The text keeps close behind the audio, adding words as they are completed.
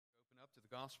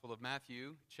Gospel of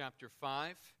Matthew, chapter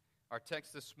 5. Our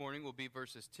text this morning will be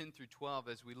verses 10 through 12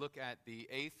 as we look at the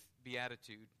 8th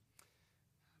Beatitude.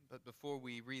 But before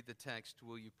we read the text,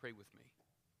 will you pray with me?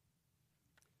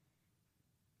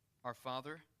 Our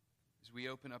Father, as we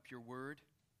open up your word,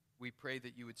 we pray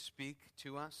that you would speak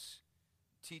to us,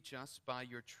 teach us by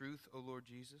your truth, O Lord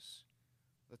Jesus.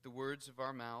 Let the words of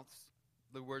our mouths,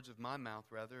 the words of my mouth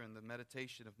rather, and the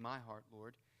meditation of my heart,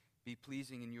 Lord, be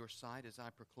pleasing in your sight as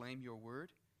I proclaim your word.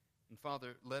 And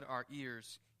Father, let our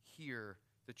ears hear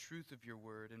the truth of your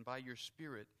word, and by your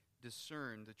Spirit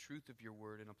discern the truth of your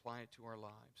word and apply it to our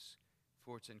lives.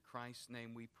 For it's in Christ's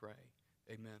name we pray.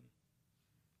 Amen.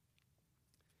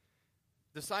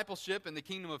 Discipleship in the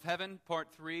Kingdom of Heaven, Part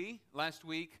 3. Last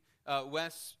week,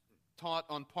 Wes taught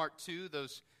on Part 2,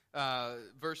 those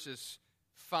verses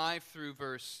 5 through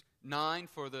verse 9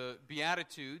 for the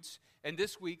Beatitudes. And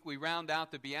this week we round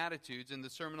out the Beatitudes in the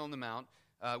Sermon on the Mount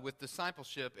with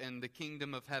discipleship in the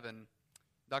Kingdom of Heaven.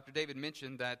 Dr. David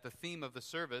mentioned that the theme of the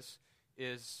service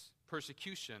is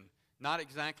persecution. Not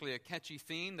exactly a catchy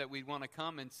theme that we'd want to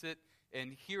come and sit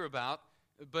and hear about,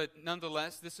 but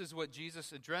nonetheless, this is what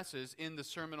Jesus addresses in the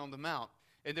Sermon on the Mount.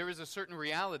 And there is a certain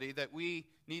reality that we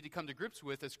need to come to grips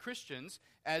with as Christians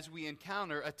as we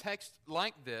encounter a text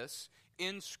like this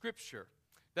in Scripture.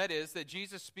 That is, that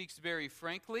Jesus speaks very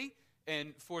frankly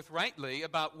and forthrightly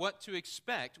about what to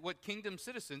expect, what kingdom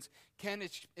citizens can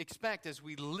expect as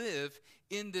we live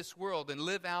in this world and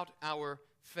live out our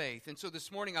faith. And so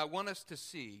this morning I want us to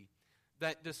see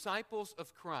that disciples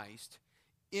of Christ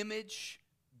image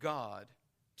God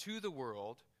to the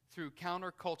world through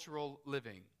countercultural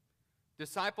living.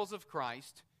 Disciples of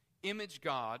Christ image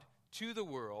God to the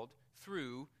world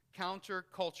through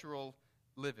countercultural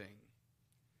living.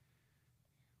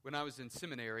 When I was in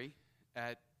seminary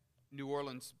at New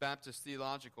Orleans Baptist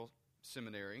Theological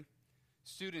Seminary,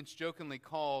 students jokingly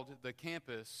called the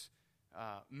campus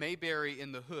Mayberry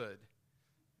in the Hood.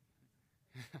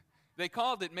 They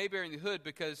called it Mayberry in the Hood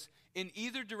because in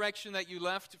either direction that you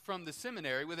left from the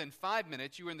seminary, within 5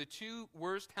 minutes, you were in the two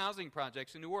worst housing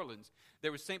projects in New Orleans.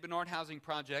 There was St. Bernard Housing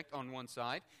Project on one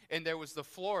side, and there was the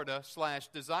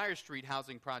Florida/Desire Street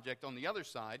Housing Project on the other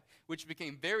side, which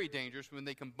became very dangerous when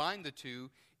they combined the two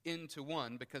into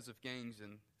one because of gangs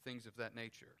and things of that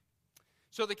nature.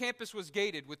 So the campus was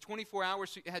gated with 24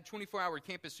 hours. It had 24-hour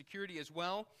campus security as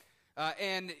well,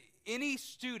 and any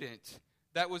student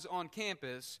that was on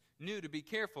campus knew to be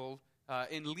careful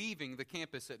in leaving the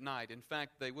campus at night. In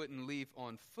fact, they wouldn't leave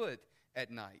on foot at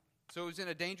night. So it was in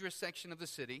a dangerous section of the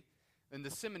city, and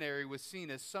the seminary was seen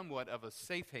as somewhat of a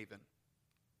safe haven.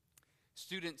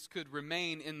 Students could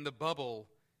remain in the bubble,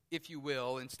 if you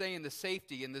will, and stay in the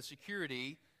safety and the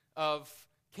security of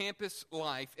campus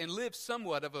life and live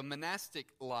somewhat of a monastic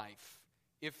life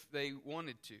if they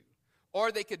wanted to. Or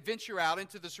they could venture out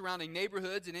into the surrounding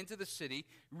neighborhoods and into the city,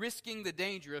 risking the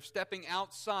danger of stepping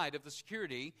outside of the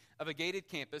security of a gated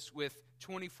campus with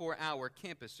 24-hour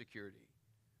campus security.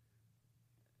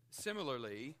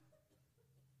 Similarly,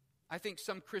 I think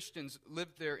some Christians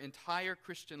lived their entire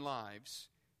Christian lives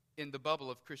in the bubble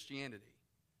of Christianity,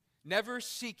 never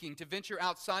seeking to venture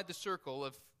outside the circle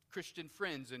of Christian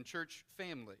friends and church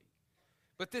family.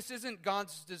 But this isn't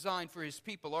God's design for His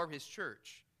people or His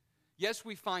church. Yes,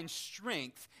 we find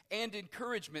strength and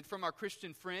encouragement from our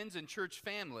Christian friends and church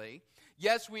family.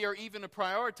 Yes, we are even to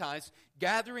prioritize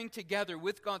gathering together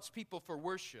with God's people for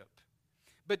worship.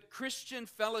 But Christian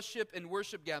fellowship and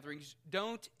worship gatherings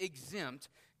don't exempt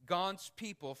God's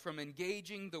people from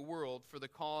engaging the world for the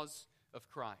cause of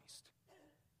Christ.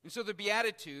 And so the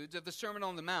Beatitudes of the Sermon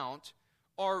on the Mount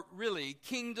are really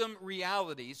kingdom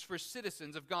realities for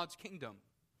citizens of God's kingdom.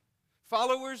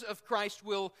 Followers of Christ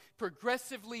will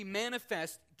progressively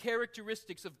manifest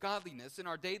characteristics of godliness in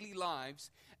our daily lives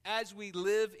as we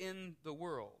live in the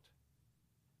world.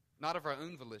 Not of our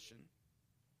own volition,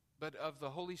 but of the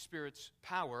Holy Spirit's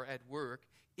power at work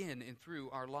in and through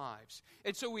our lives.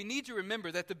 And so we need to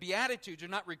remember that the Beatitudes are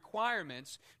not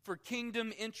requirements for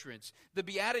kingdom entrance. The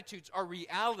Beatitudes are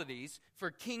realities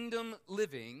for kingdom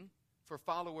living for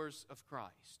followers of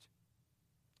Christ.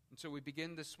 And so we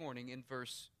begin this morning in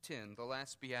verse 10, the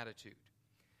last beatitude.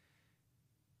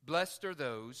 Blessed are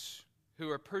those who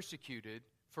are persecuted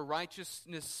for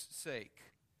righteousness' sake,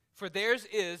 for theirs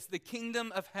is the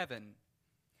kingdom of heaven.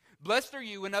 Blessed are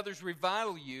you when others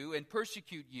revile you and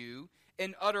persecute you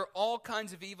and utter all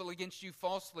kinds of evil against you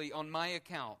falsely on my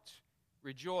account.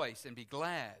 Rejoice and be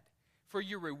glad, for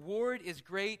your reward is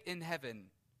great in heaven.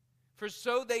 For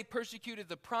so they persecuted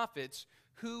the prophets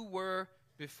who were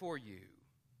before you.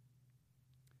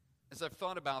 As I've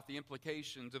thought about the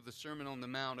implications of the Sermon on the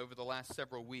Mount over the last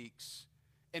several weeks,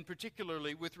 and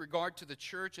particularly with regard to the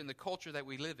church and the culture that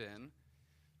we live in,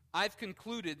 I've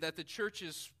concluded that the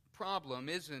church's problem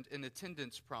isn't an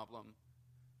attendance problem.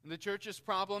 And the church's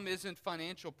problem isn't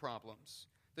financial problems.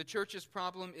 The church's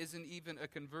problem isn't even a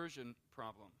conversion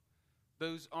problem.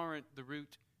 Those aren't the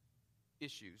root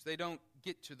issues. They don't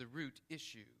get to the root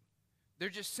issue. They're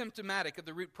just symptomatic of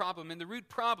the root problem. And the root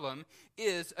problem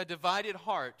is a divided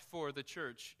heart for the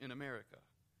church in America.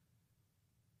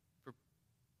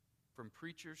 From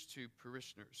preachers to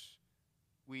parishioners,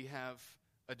 we have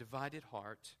a divided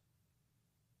heart,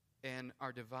 and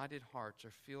our divided hearts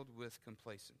are filled with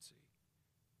complacency.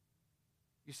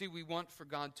 You see, we want for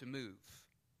God to move,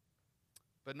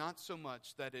 but not so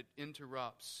much that it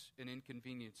interrupts and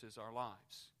inconveniences our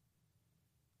lives.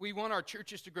 We want our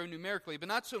churches to grow numerically, but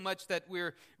not so much that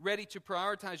we're ready to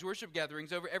prioritize worship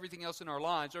gatherings over everything else in our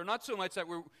lives, or not so much that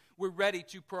we're ready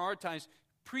to prioritize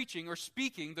preaching or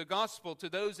speaking the gospel to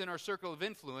those in our circle of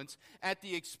influence at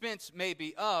the expense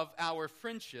maybe of our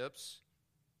friendships,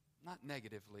 not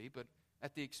negatively, but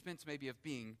at the expense maybe of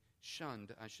being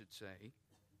shunned, I should say.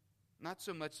 Not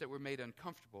so much that we're made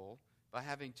uncomfortable by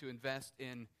having to invest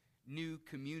in new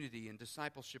community and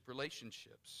discipleship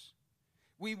relationships.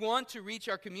 We want to reach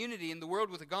our community in the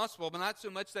world with the gospel, but not so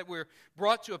much that we're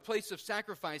brought to a place of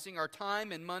sacrificing our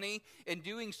time and money and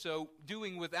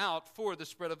doing without for the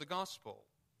spread of the gospel.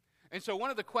 And so one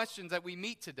of the questions that we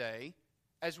meet today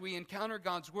as we encounter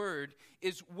God's word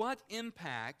is, what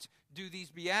impact do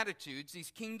these beatitudes, these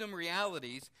kingdom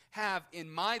realities, have in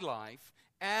my life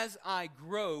as I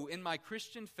grow in my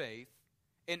Christian faith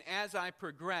and as I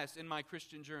progress in my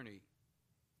Christian journey?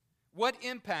 What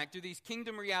impact do these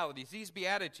kingdom realities, these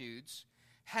beatitudes,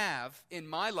 have in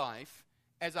my life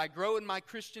as I grow in my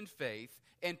Christian faith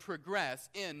and progress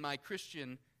in my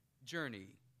Christian journey?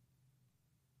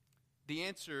 The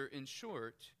answer, in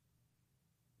short,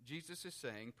 Jesus is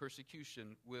saying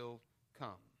persecution will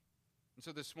come. And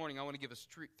so this morning I want to give us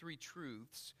three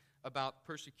truths about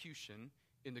persecution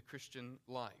in the Christian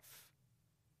life.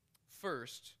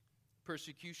 First,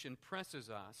 persecution presses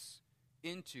us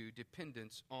into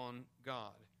dependence on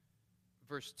God.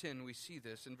 Verse 10, we see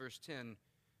this. In verse 10,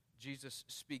 Jesus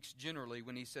speaks generally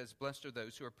when he says, "Blessed are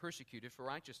those who are persecuted for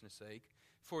righteousness' sake,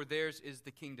 for theirs is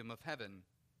the kingdom of heaven."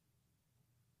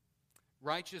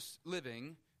 Righteous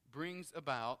living brings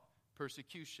about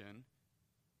persecution,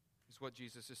 is what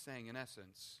Jesus is saying in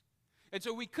essence. And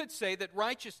so we could say that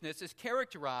righteousness is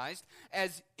characterized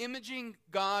as imaging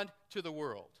God to the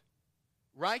world.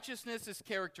 Righteousness is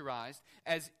characterized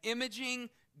as imaging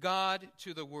God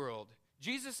to the world.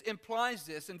 Jesus implies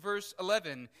this in verse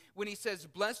 11 when he says,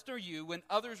 "Blessed are you when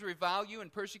others revile you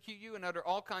and persecute you and utter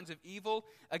all kinds of evil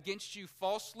against you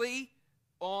falsely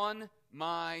on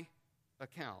my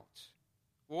account."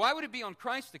 Well, why would it be on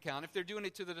Christ's account if they're doing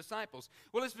it to the disciples?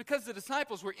 Well, it's because the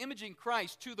disciples were imaging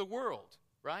Christ to the world,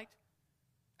 right?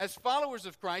 As followers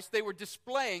of Christ, they were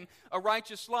displaying a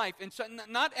righteous life. And so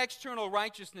not external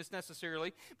righteousness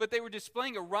necessarily, but they were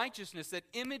displaying a righteousness that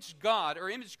imaged God or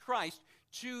imaged Christ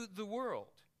to the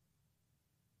world.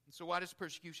 And so why does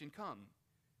persecution come?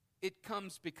 It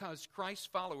comes because Christ's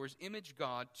followers image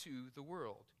God to the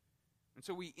world. And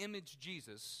so we image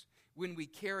Jesus when we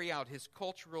carry out his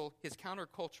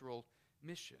countercultural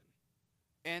mission.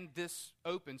 And this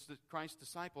opens Christ's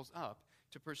disciples up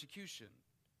to persecution.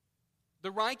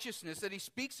 The righteousness that he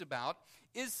speaks about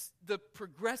is the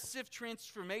progressive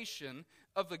transformation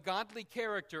of the godly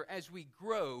character as we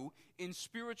grow in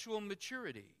spiritual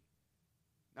maturity.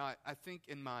 Now, I think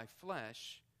in my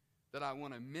flesh that I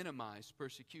want to minimize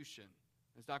persecution.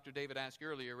 As Dr. David asked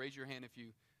earlier, raise your hand if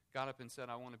you got up and said,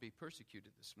 "I want to be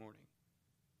persecuted this morning."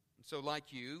 And so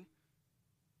like you,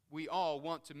 we all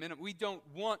want to we don't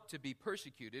want to be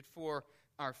persecuted for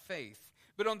our faith.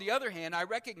 But on the other hand, I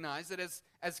recognize that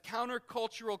as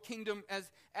countercultural kingdom,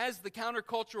 as the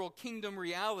countercultural kingdom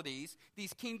realities,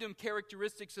 these kingdom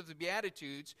characteristics of the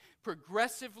Beatitudes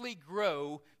progressively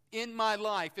grow in my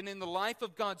life and in the life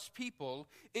of God's people,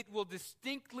 it will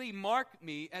distinctly mark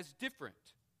me as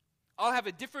different. I'll have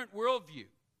a different worldview.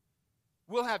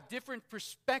 We'll have different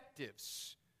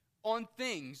perspectives on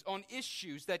things, on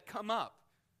issues that come up,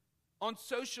 on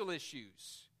social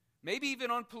issues, maybe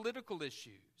even on political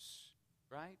issues,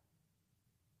 right?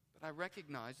 But I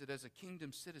recognize that as a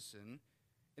kingdom citizen,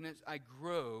 and as I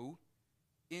grow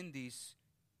in these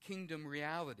kingdom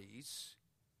realities,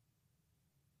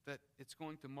 that it's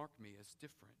going to mark me as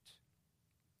different.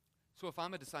 So if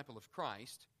I'm a disciple of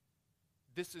Christ,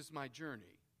 this is my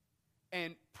journey.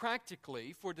 And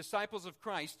practically, for disciples of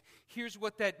Christ, here's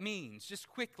what that means. Just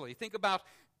quickly, think about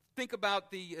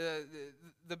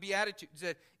the Beatitudes,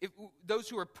 that those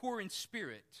who are poor in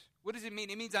spirit, What does it mean?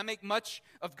 It means I make much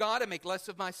of God, I make less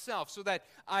of myself, so that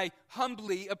I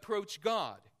humbly approach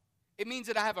God. It means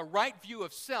that I have a right view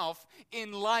of self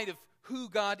in light of who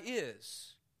God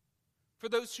is. For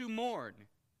those who mourn,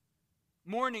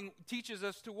 mourning teaches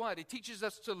us to what? It teaches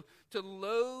us to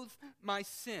loathe my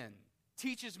sin.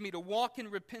 Teaches me to walk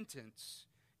in repentance,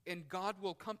 and God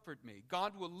will comfort me.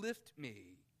 God will lift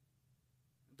me.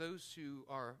 Those who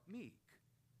are meek.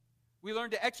 We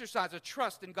learn to exercise a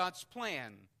trust in God's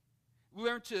plan. We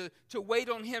learn to wait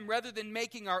on Him rather than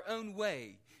making our own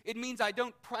way. It means I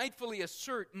don't pridefully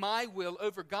assert my will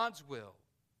over God's will.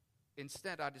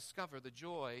 Instead, I discover the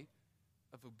joy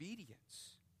of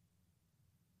obedience.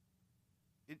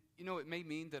 It may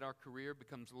mean that our career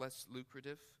becomes less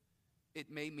lucrative. It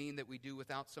may mean that we do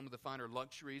without some of the finer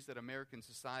luxuries that American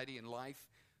society and life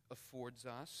affords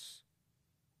us.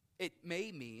 It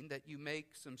may mean that you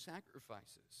make some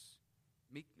sacrifices,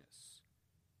 meekness.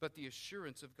 But the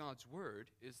assurance of God's word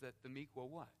is that the meek will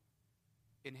what?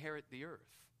 Inherit the earth,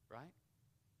 right?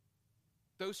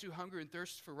 Those who hunger and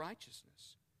thirst for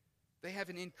righteousness. They have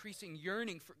an increasing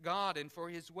yearning for God and for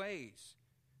His ways.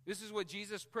 This is what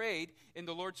Jesus prayed in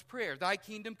the Lord's Prayer. Thy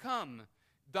kingdom come,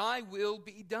 thy will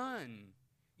be done.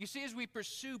 You see, as we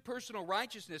pursue personal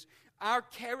righteousness, our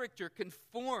character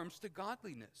conforms to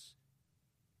godliness.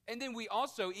 And then we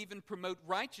also even promote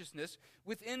righteousness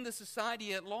within the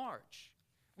society at large.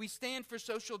 We stand for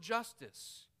social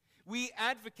justice. We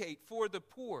advocate for the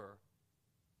poor,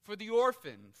 for the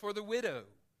orphan, for the widow.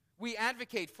 We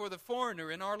advocate for the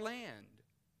foreigner in our land.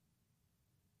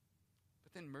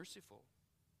 But then merciful.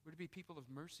 We're to be people of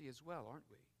mercy as well, aren't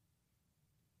we?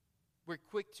 We're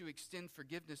quick to extend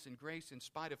forgiveness and grace in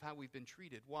spite of how we've been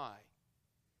treated. Why?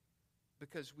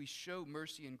 Because we show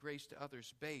mercy and grace to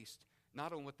others based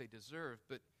not on what they deserve,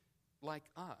 but like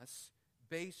us,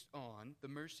 based on the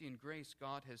mercy and grace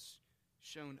God has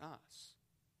shown us.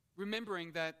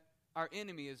 Remembering that our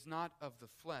enemy is not of the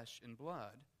flesh and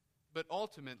blood, but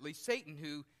ultimately Satan,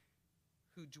 who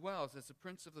dwells as the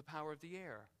prince of the power of the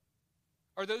air.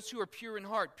 Are those who are pure in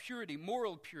heart, purity,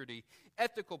 moral purity,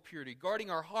 ethical purity,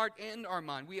 guarding our heart and our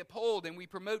mind. We uphold and we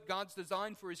promote God's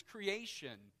design for His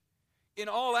creation in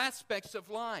all aspects of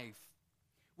life.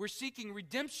 We're seeking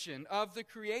redemption of the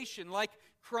creation like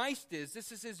Christ is.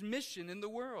 This is His mission in the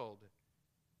world.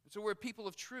 So we're a people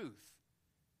of truth.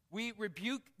 We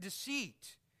rebuke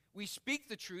deceit. We speak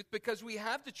the truth because we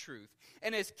have the truth.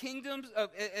 And as kingdom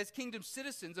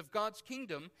citizens of God's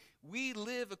kingdom, we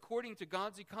live according to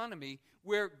God's economy,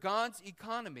 where God's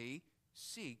economy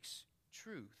seeks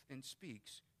truth and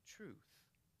speaks truth.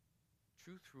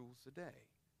 Truth rules the day.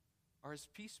 Or as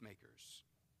peacemakers,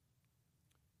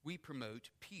 we promote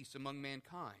peace among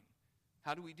mankind.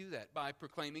 How do we do that? By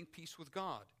proclaiming peace with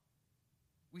God.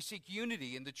 We seek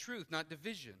unity in the truth, not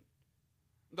division.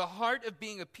 The heart of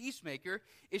being a peacemaker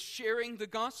is sharing the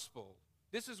gospel.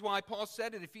 This is why Paul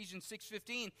said in Ephesians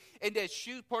 6:15, and as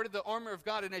shoes, part of the armor of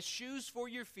God, and as shoes for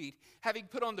your feet, having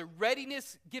put on the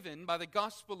readiness given by the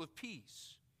gospel of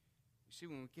peace. You see,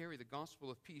 when we carry the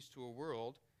gospel of peace to a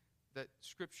world that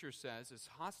Scripture says is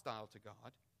hostile to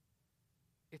God,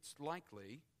 it's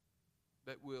likely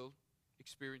that we'll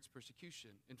experience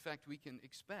persecution. In fact, we can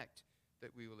expect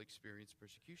that we will experience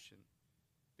persecution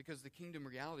because the kingdom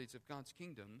realities of God's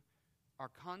kingdom are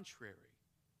contrary.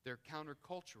 They're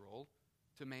countercultural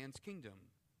to man's kingdom.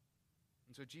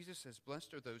 And so Jesus says,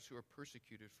 blessed are those who are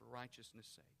persecuted for righteousness'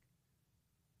 sake.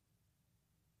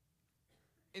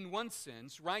 In one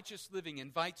sense, righteous living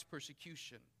invites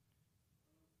persecution.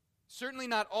 Certainly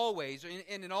not always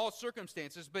and in all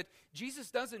circumstances, but Jesus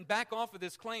doesn't back off of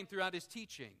this claim throughout His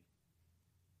teaching.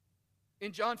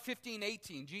 In John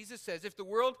 15:18, Jesus says, if the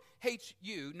world hates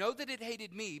you, know that it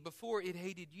hated me before it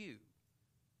hated you.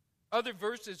 Other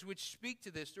verses which speak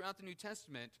to this throughout the New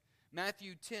Testament,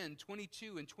 Matthew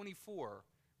 10:22 and 24.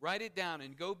 Write it down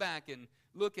and go back and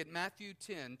look at Matthew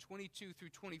 10:22 through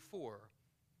 24.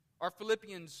 Our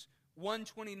Philippians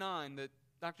 1:29 that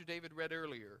Dr. David read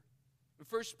earlier.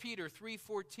 1 Peter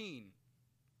 3:14.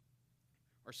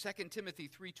 Or 2 Timothy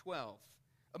 3:12.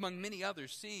 Among many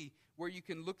others, see where you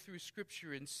can look through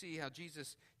Scripture and see how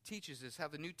Jesus teaches this, how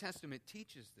the New Testament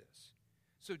teaches this.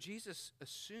 So Jesus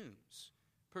assumes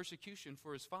persecution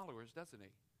for His followers, doesn't He?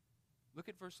 Look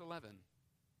at verse 11.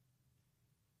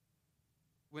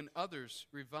 When others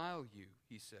revile you,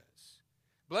 He says.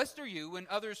 Blessed are you when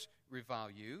others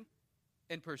revile you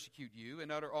and persecute you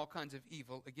and utter all kinds of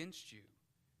evil against you.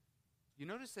 You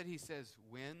notice that He says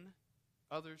when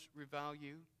others revile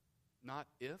you, not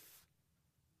if.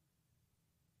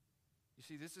 You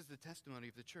see, this is the testimony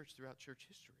of the church throughout church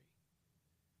history.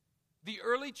 The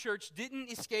early church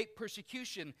didn't escape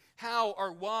persecution. How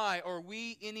or why are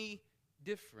we any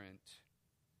different?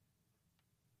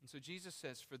 And so Jesus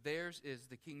says, for theirs is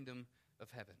the kingdom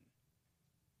of heaven.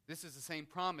 This is the same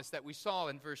promise that we saw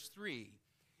in verse 3.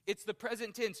 It's the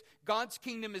present tense. God's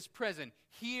kingdom is present,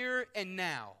 here and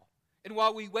now. And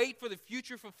while we wait for the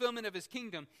future fulfillment of His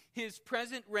kingdom, His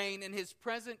present reign and His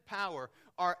present power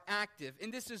are active.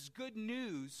 And this is good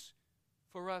news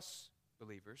for us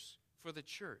believers, for the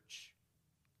church,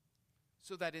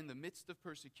 so that in the midst of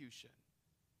persecution,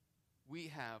 we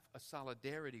have a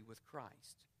solidarity with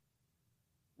Christ.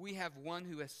 We have one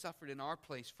who has suffered in our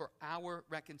place for our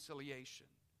reconciliation.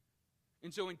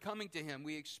 And so in coming to Him,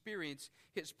 we experience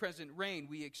His present reign.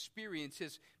 We experience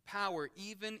His power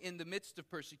even in the midst of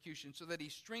persecution, so that He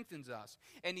strengthens us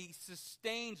and He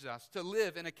sustains us to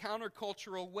live in a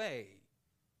countercultural way.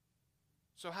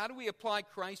 So how do we apply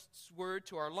Christ's word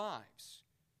to our lives?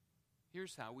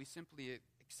 Here's how. We simply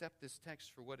accept this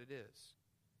text for what it is.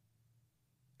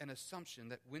 An assumption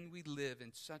that when we live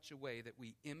in such a way that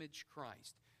we image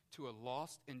Christ to a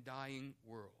lost and dying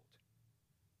world,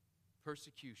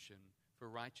 persecution for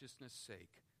righteousness'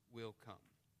 sake will come.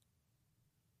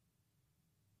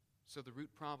 So the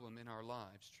root problem in our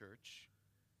lives, church,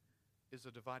 is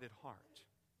a divided heart.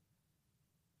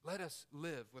 Let us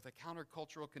live with a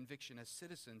countercultural conviction as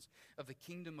citizens of the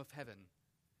kingdom of heaven.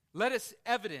 Let us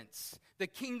evidence the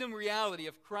kingdom reality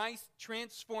of Christ's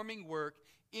transforming work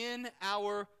in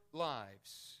our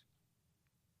lives.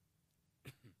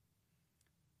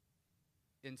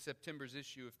 In September's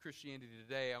issue of Christianity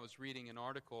Today, I was reading an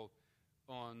article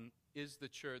on is the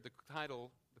church. The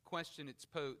title, the question it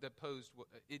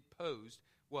posed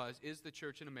was, is the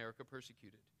church in America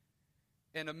persecuted?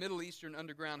 And a Middle Eastern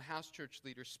underground house church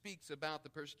leader speaks about the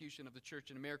persecution of the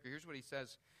church in America. Here's what he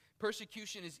says.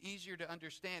 Persecution is easier to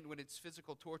understand when it's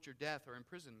physical torture, death, or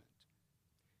imprisonment.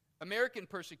 American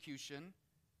persecution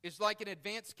is like an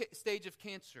advanced stage of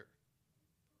cancer.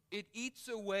 It eats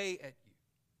away at you.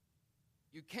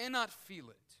 You cannot feel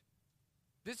it.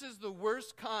 This is the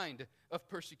worst kind of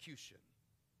persecution.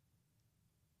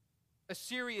 A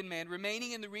Syrian man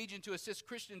remaining in the region to assist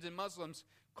Christians and Muslims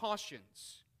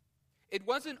cautions. It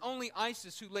wasn't only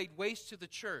ISIS who laid waste to the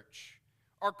church.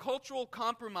 Our cultural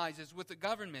compromises with the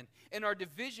government and our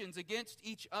divisions against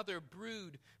each other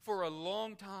brewed for a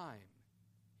long time.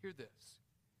 Hear this.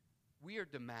 We are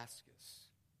Damascus,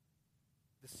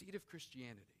 the seat of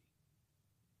Christianity.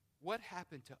 What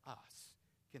happened to us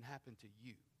can happen to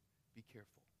you. Be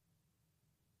careful.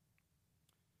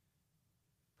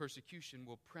 Persecution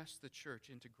will press the church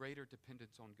into greater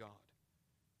dependence on God.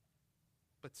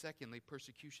 But secondly,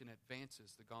 persecution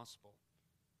advances the gospel.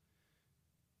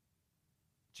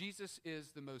 Jesus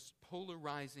is the most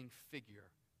polarizing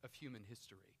figure of human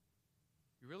history.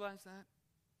 You realize that?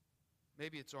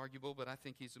 Maybe it's arguable, but I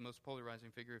think He's the most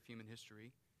polarizing figure of human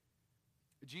history.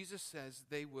 Jesus says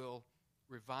they will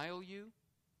revile you,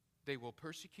 they will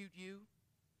persecute you,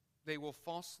 they will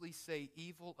falsely say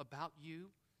evil about you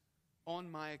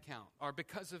on my account, or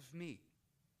because of me.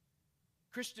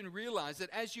 Christian, realize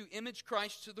that as you image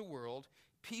Christ to the world,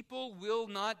 people will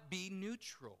not be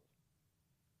neutral.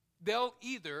 They'll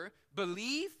either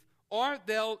believe or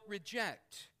they'll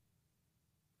reject.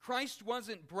 Christ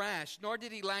wasn't brash, nor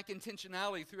did He lack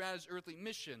intentionality throughout His earthly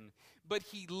mission, but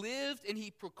He lived and He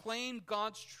proclaimed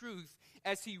God's truth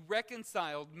as He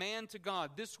reconciled man to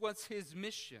God. This was His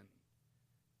mission.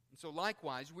 And so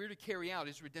likewise, we're to carry out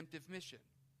His redemptive mission.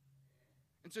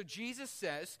 And so Jesus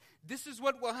says, this is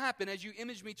what will happen as you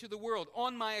image me to the world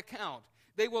on my account.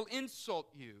 They will insult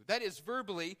you, that is,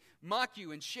 verbally mock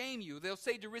you and shame you. They'll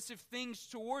say derisive things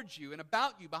towards you and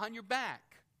about you behind your back.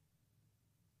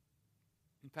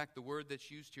 In fact, the word that's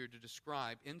used here to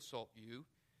describe insult you,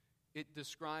 it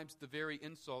describes the very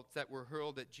insults that were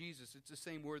hurled at Jesus. It's the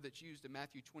same word that's used in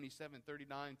Matthew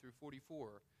 27:39 through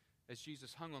 44 as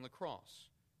Jesus hung on the cross.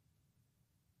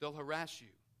 They'll harass you.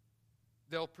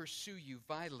 They'll pursue you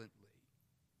violently.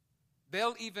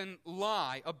 They'll even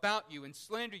lie about you and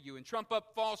slander you and trump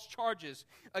up false charges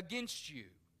against you.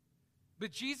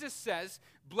 But Jesus says,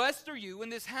 blessed are you when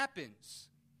this happens.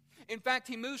 In fact,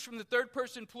 He moves from the third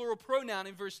person plural pronoun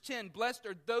in verse 10, blessed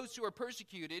are those who are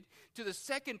persecuted, to the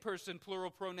second person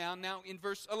plural pronoun now in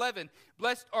verse 11.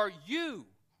 Blessed are you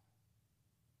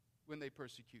when they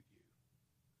persecute you.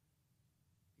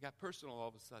 He got personal all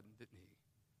of a sudden, didn't He?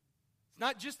 It's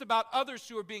not just about others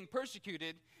who are being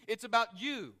persecuted, it's about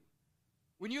you.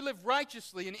 When you live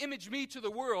righteously and image me to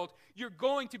the world, you're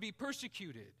going to be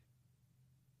persecuted.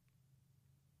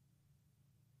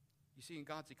 You see, in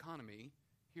God's economy,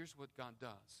 here's what God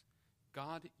does.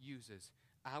 God uses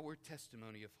our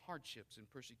testimony of hardships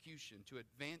and persecution to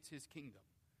advance his kingdom,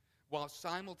 while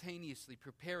simultaneously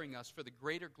preparing us for the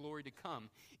greater glory to come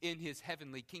in his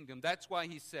heavenly kingdom. That's why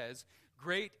he says,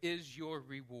 great is your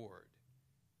reward.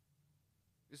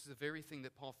 This is the very thing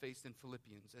that Paul faced in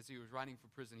Philippians as he was writing from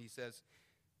prison. He says,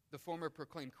 the former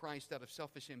proclaimed Christ out of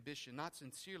selfish ambition, not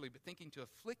sincerely, but thinking to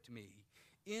afflict me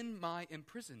in my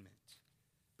imprisonment.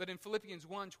 But in Philippians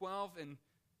 1:12 and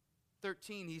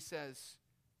 13, he says,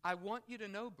 I want you to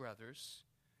know, brothers,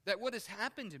 that what has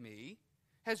happened to me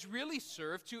has really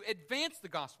served to advance the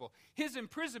gospel. His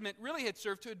imprisonment really had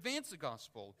served to advance the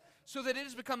gospel, so that it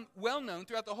has become well known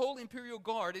throughout the whole imperial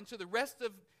guard and to the rest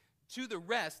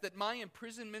that my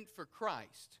imprisonment for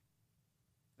Christ.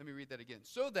 Let me read that again.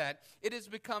 So that it has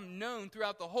become known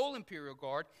throughout the whole imperial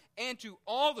guard and to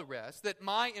all the rest that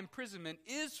my imprisonment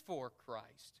is for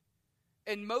Christ.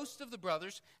 And most of the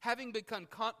brothers, having become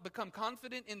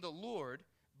confident in the Lord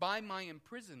by my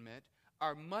imprisonment,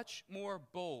 are much more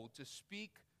bold to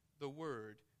speak the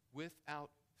word without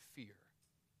fear.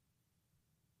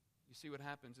 You see what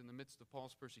happens in the midst of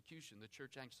Paul's persecution? The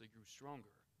church actually grew stronger.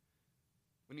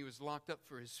 When he was locked up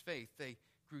for his faith, they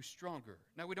grew stronger.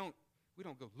 Now, we don't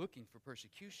go looking for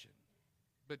persecution,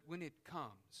 but when it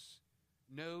comes,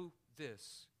 know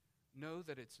this, know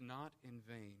that it's not in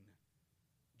vain.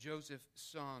 Joseph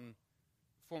Son,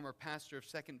 former pastor of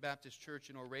Second Baptist Church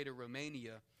in Oradea,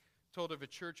 Romania, told of a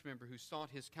church member who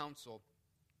sought his counsel.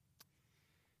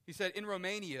 He said, in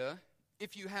Romania,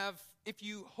 if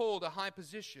you hold a high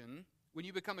position, when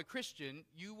you become a Christian,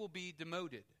 you will be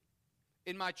demoted.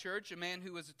 In my church, a man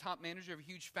who was a top manager of a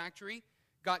huge factory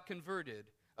got converted.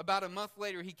 About a month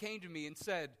later, he came to me and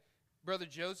said, Brother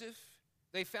Joseph,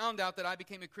 they found out that I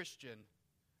became a Christian.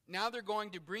 Now they're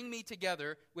going to bring me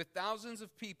together with thousands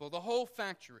of people, the whole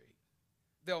factory.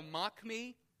 They'll mock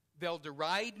me, they'll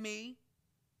deride me,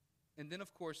 and then,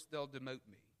 of course, they'll demote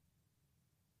me.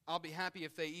 I'll be happy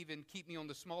if they even keep me on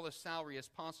the smallest salary as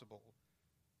possible,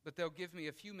 but they'll give me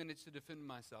a few minutes to defend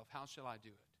myself. How shall I do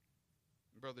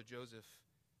it? And Brother Joseph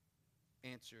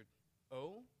answered,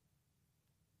 Oh,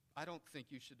 I don't think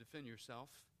you should defend yourself.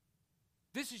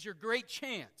 This is your great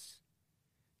chance.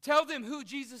 Tell them who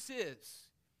Jesus is,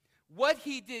 what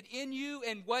he did in you,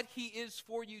 and what he is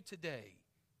for you today.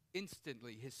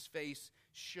 Instantly, his face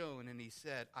shone, and he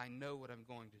said, I know what I'm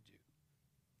going to do.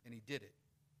 And he did it.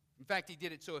 In fact, he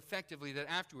did it so effectively that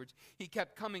afterwards he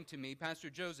kept coming to me,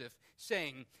 Pastor Joseph,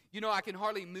 saying, I can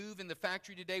hardly move in the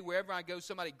factory today. Wherever I go,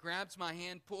 somebody grabs my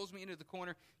hand, pulls me into the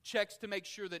corner, checks to make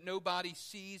sure that nobody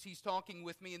sees he's talking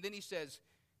with me. And then he says,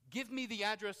 give me the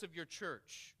address of your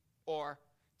church, or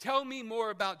tell me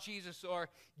more about Jesus, or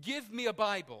give me a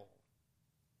Bible.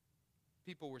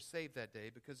 People were saved that day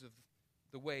because of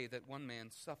the way that one man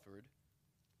suffered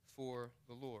for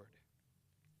the Lord.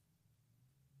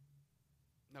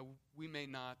 Now, we may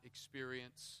not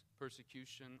experience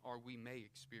persecution, or we may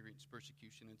experience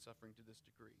persecution and suffering to this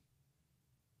degree.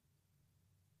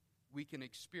 We can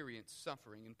experience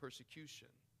suffering and persecution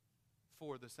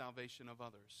for the salvation of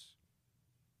others.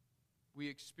 We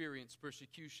experience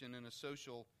persecution in a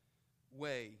social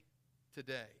way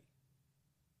today.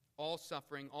 All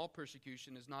suffering, all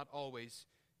persecution is not always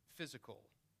physical.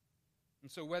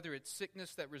 And so whether it's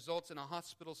sickness that results in a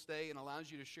hospital stay and allows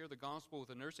you to share the gospel with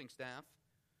a nursing staff,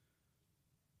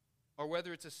 or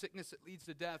whether it's a sickness that leads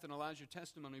to death and allows your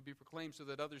testimony to be proclaimed so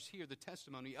that others hear the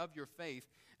testimony of your faith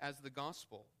as the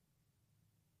gospel,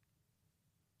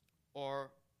 or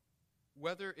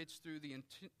whether it's through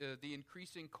the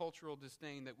increasing cultural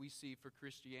disdain that we see for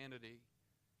Christianity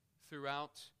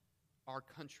throughout our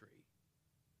country.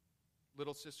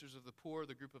 Little Sisters of the Poor,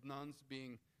 the group of nuns,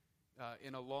 being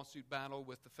in a lawsuit battle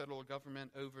with the federal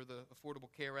government over the Affordable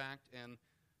Care Act and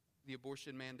the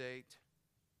abortion mandate.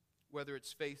 Whether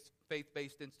it's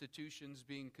faith-based institutions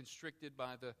being constricted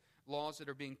by the laws that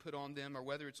are being put on them, or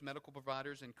whether it's medical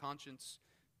providers and conscience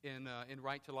in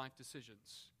right-to-life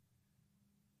decisions.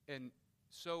 And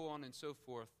so on and so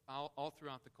forth, all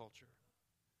throughout the culture.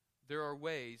 There are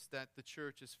ways that the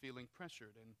church is feeling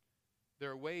pressured, and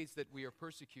there are ways that we are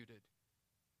persecuted.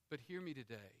 But hear me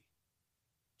today,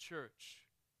 church,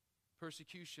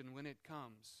 persecution, when it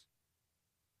comes,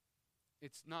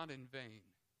 it's not in vain.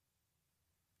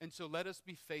 And so let us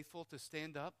be faithful to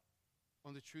stand up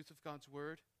on the truth of God's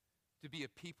word, to be a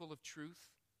people of truth,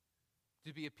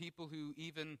 to be a people who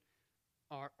even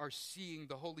are seeing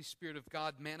the Holy Spirit of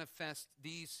God manifest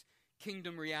these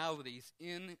kingdom realities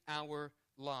in our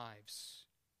lives.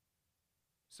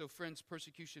 So friends,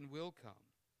 persecution will come.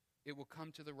 It will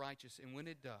come to the righteous, and when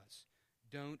it does,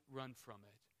 don't run from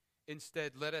it.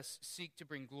 Instead, let us seek to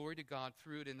bring glory to God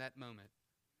through it in that moment.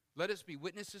 Let us be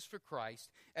witnesses for Christ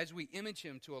as we image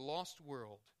him to a lost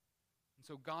world. And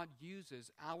so God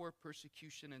uses our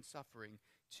persecution and suffering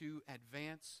to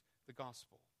advance the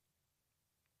gospel.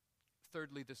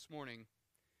 Thirdly, this morning,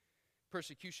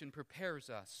 persecution prepares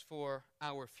us for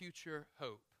our future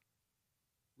hope.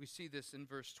 We see this in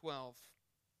verse 12.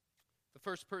 The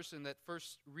person that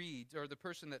first reads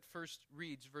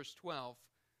verse 12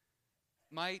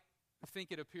 might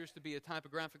think it appears to be a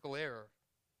typographical error.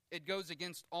 It goes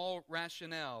against all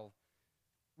rationale.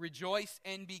 Rejoice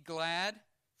and be glad,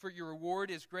 for your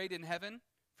reward is great in heaven.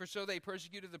 For so they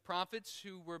persecuted the prophets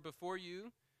who were before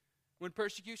you. When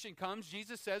persecution comes,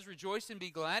 Jesus says, rejoice and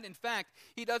be glad. In fact,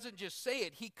 he doesn't just say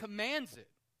it, he commands it.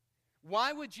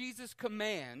 Why would Jesus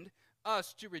command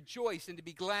us to rejoice and to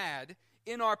be glad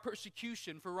in our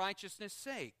persecution for righteousness'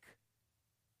 sake?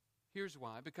 Here's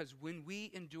why. Because when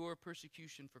we endure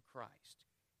persecution for Christ,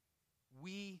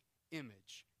 we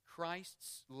image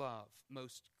Christ's love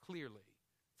most clearly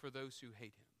for those who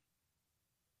hate him.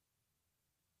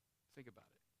 Think about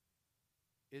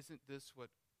it. Isn't this what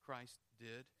Christ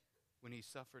did when he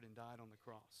suffered and died on the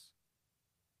cross?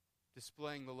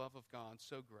 Displaying the love of God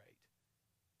so great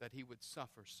that he would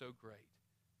suffer so great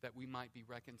that we might be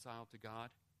reconciled to God.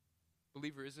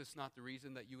 Believer, is this not the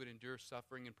reason that you would endure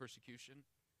suffering and persecution?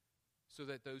 So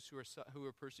that those who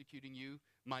are persecuting you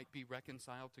might be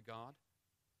reconciled to God?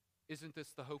 Isn't this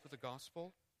the hope of the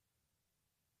gospel?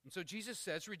 And so Jesus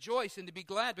says, rejoice and to be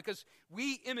glad, because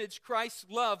we image Christ's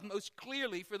love most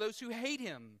clearly for those who hate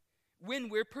him when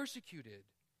we're persecuted.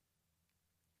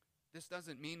 This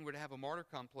doesn't mean we're to have a martyr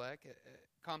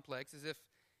complex as if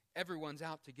everyone's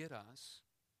out to get us.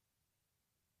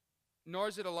 Nor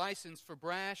is it a license for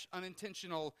brash,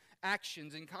 unintentional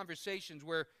actions and conversations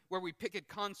where we picket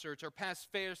concerts or pass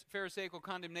pharisaical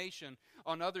condemnation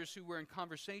on others who we're in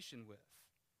conversation with.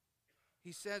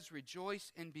 He says,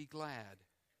 rejoice and be glad.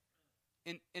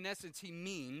 In essence, he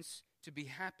means to be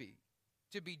happy,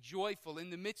 to be joyful in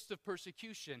the midst of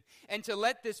persecution, and to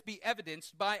let this be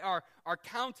evidenced by our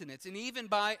countenance and even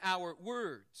by our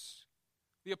words.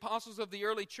 The apostles of the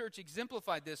early church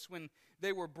exemplified this when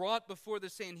they were brought before the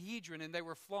Sanhedrin and they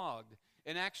were flogged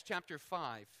in Acts chapter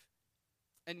 5.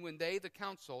 And when they, the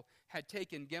council, had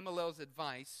taken Gamaliel's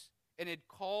advice and had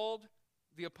called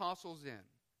the apostles in,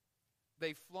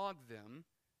 they flogged them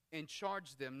and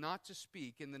charged them not to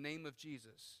speak in the name of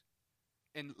Jesus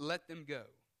and let them go.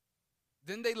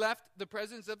 Then they left the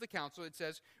presence of the council, it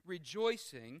says,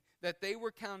 rejoicing that they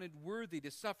were counted worthy to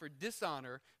suffer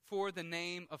dishonor for the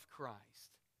name of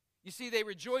Christ. You see, they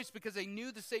rejoiced because they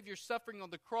knew the Savior's suffering on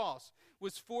the cross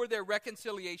was for their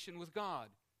reconciliation with God.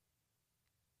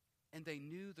 And they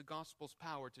knew the gospel's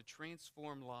power to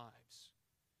transform lives.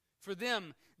 For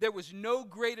them, there was no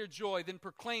greater joy than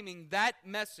proclaiming that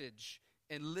message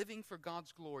and living for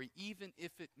God's glory, even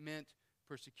if it meant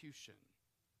persecution.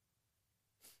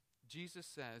 Jesus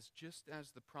says, just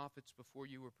as the prophets before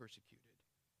you were persecuted,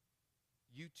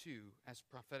 you too, as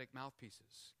prophetic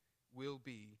mouthpieces, will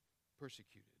be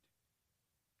persecuted.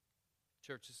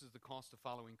 Church, this is the cost of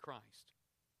following Christ.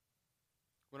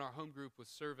 When our home group was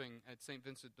serving at St.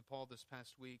 Vincent de Paul this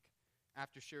past week,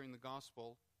 after sharing the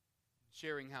gospel,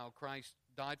 sharing how Christ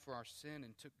died for our sin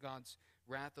and took God's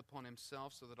wrath upon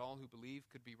himself so that all who believe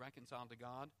could be reconciled to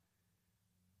God,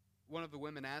 one of the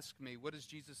women asked me, what does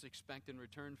Jesus expect in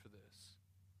return for this?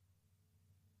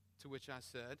 To which I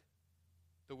said,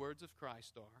 the words of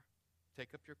Christ are,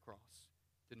 take up your cross,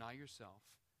 deny yourself,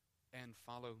 and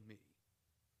follow me.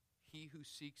 He who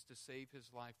seeks to save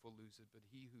his life will lose it, but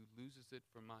he who loses it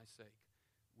for my sake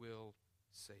will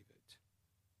save it.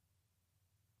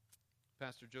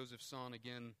 Pastor Joseph Son,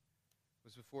 again,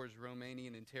 was before his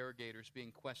Romanian interrogators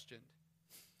being questioned.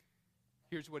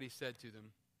 Here's what he said to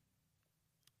them.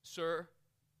 Sir,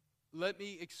 let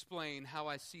me explain how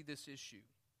I see this issue.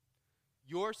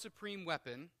 Your supreme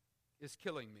weapon is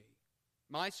killing me.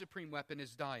 My supreme weapon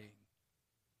is dying.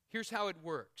 Here's how it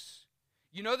works.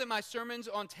 You know that my sermons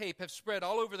on tape have spread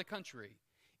all over the country.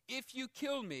 If you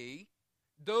kill me,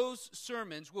 those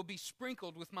sermons will be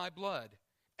sprinkled with my blood.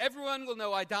 Everyone will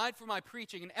know I died for my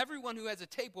preaching, and everyone who has a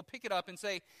tape will pick it up and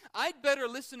say, I'd better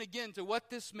listen again to what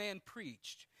this man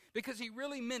preached, because he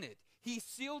really meant it. He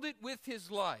sealed it with his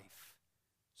life.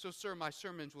 So, sir, my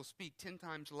sermons will speak 10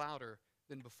 times louder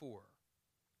than before.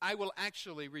 I will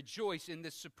actually rejoice in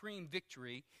this supreme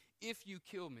victory if you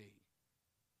kill me.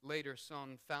 Later,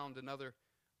 Son found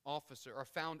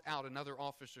out another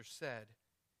officer said,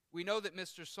 we know that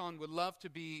Mr. Son would love to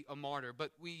be a martyr, but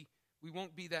we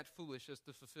won't be that foolish as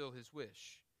to fulfill his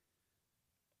wish.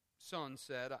 Son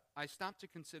said, I stopped to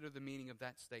consider the meaning of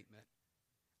that statement.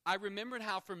 I remembered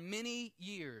how for many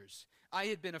years I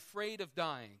had been afraid of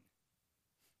dying.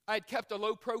 I had kept a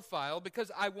low profile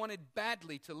because I wanted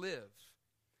badly to live.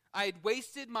 I had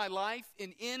wasted my life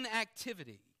in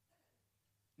inactivity.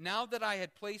 Now that I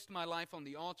had placed my life on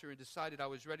the altar and decided I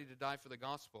was ready to die for the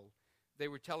gospel, they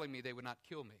were telling me they would not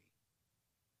kill me.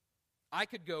 I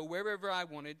could go wherever I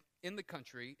wanted in the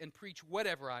country and preach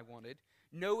whatever I wanted,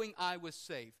 knowing I was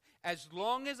safe. As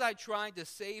long as I tried to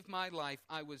save my life,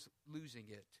 I was losing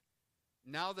it.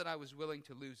 Now that I was willing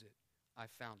to lose it, I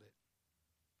found it.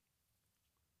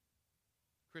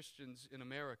 Christians in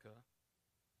America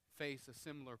face a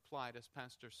similar plight as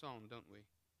Pastor Son, don't we?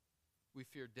 We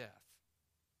fear death.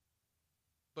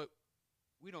 But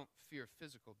we don't fear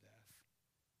physical death.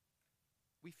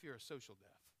 We fear a social death.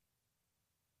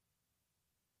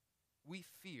 We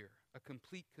fear a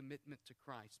complete commitment to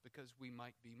Christ because we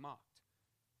might be mocked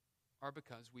or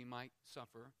because we might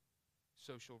suffer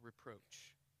social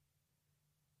reproach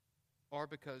or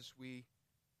because we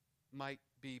might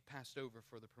be passed over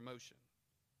for the promotion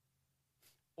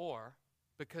or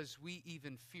because we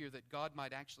even fear that God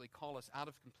might actually call us out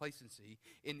of complacency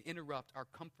and interrupt our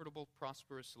comfortable,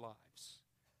 prosperous lives.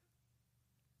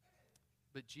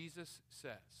 But Jesus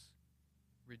says,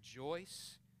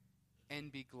 rejoice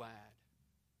and be glad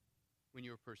when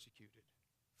you are persecuted,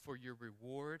 for your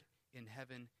reward in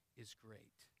heaven is great.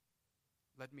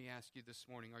 Let me ask you this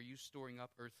morning, are you storing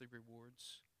up earthly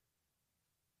rewards?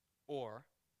 Or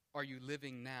are you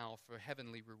living now for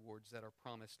heavenly rewards that are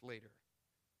promised later?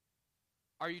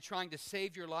 Are you trying to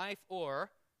save your life,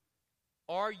 or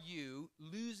are you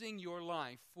losing your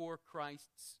life for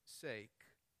Christ's sake?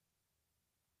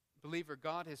 Believer,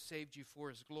 God has saved you for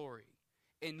His glory,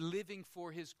 and living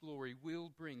for His glory will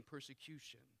bring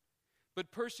persecution. But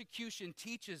persecution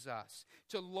teaches us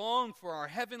to long for our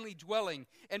heavenly dwelling,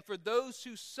 and for those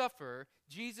who suffer,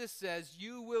 Jesus says,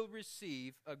 you will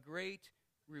receive a great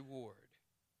reward.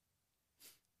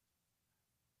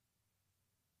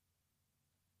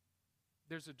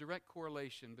 There's a direct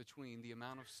correlation between the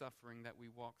amount of suffering that we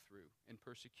walk through and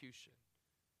persecution,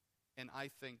 and I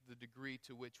think the degree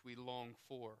to which we long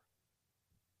for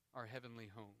our heavenly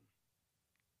home.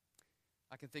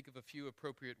 I can think of a few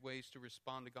appropriate ways to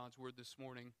respond to God's word this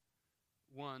morning.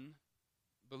 One,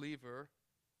 believer,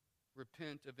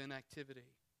 repent of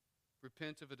inactivity.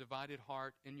 Repent of a divided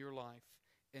heart in your life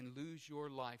and lose your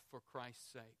life for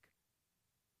Christ's sake.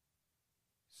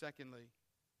 Secondly,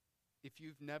 if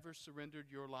you've never surrendered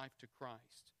your life to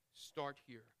Christ, start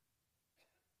here.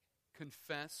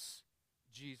 Confess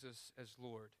Jesus as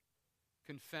Lord.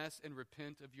 Confess and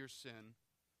repent of your sin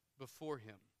before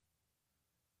Him.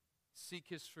 Seek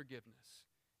His forgiveness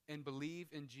and believe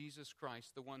in Jesus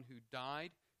Christ, the one who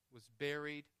died, was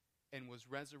buried, and was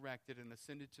resurrected and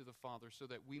ascended to the Father so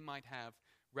that we might have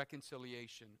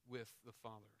reconciliation with the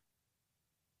Father.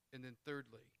 And then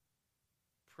thirdly,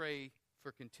 pray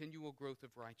for continual growth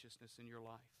of righteousness in your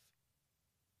life.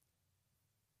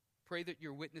 Pray that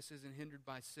your witness isn't hindered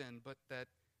by sin, but that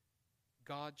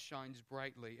God shines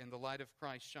brightly and the light of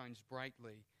Christ shines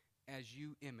brightly as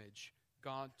you image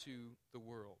God to the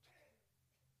world.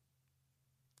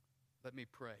 Let me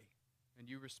pray, and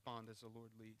you respond as the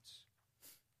Lord leads.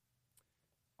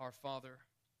 Our Father,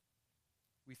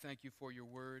 we thank you for your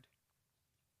word.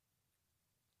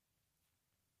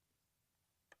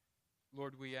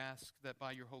 Lord, we ask that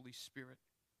by your Holy Spirit,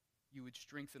 you would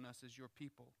strengthen us as your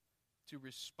people to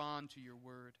respond to your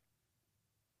word.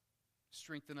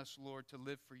 Strengthen us, Lord, to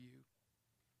live for you.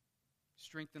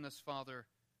 Strengthen us, Father,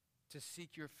 to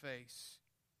seek your face.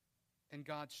 And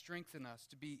God, strengthen us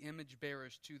to be image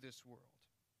bearers to this world.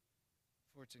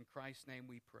 For it's in Christ's name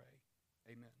we pray.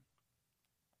 Amen.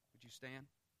 Would you stand?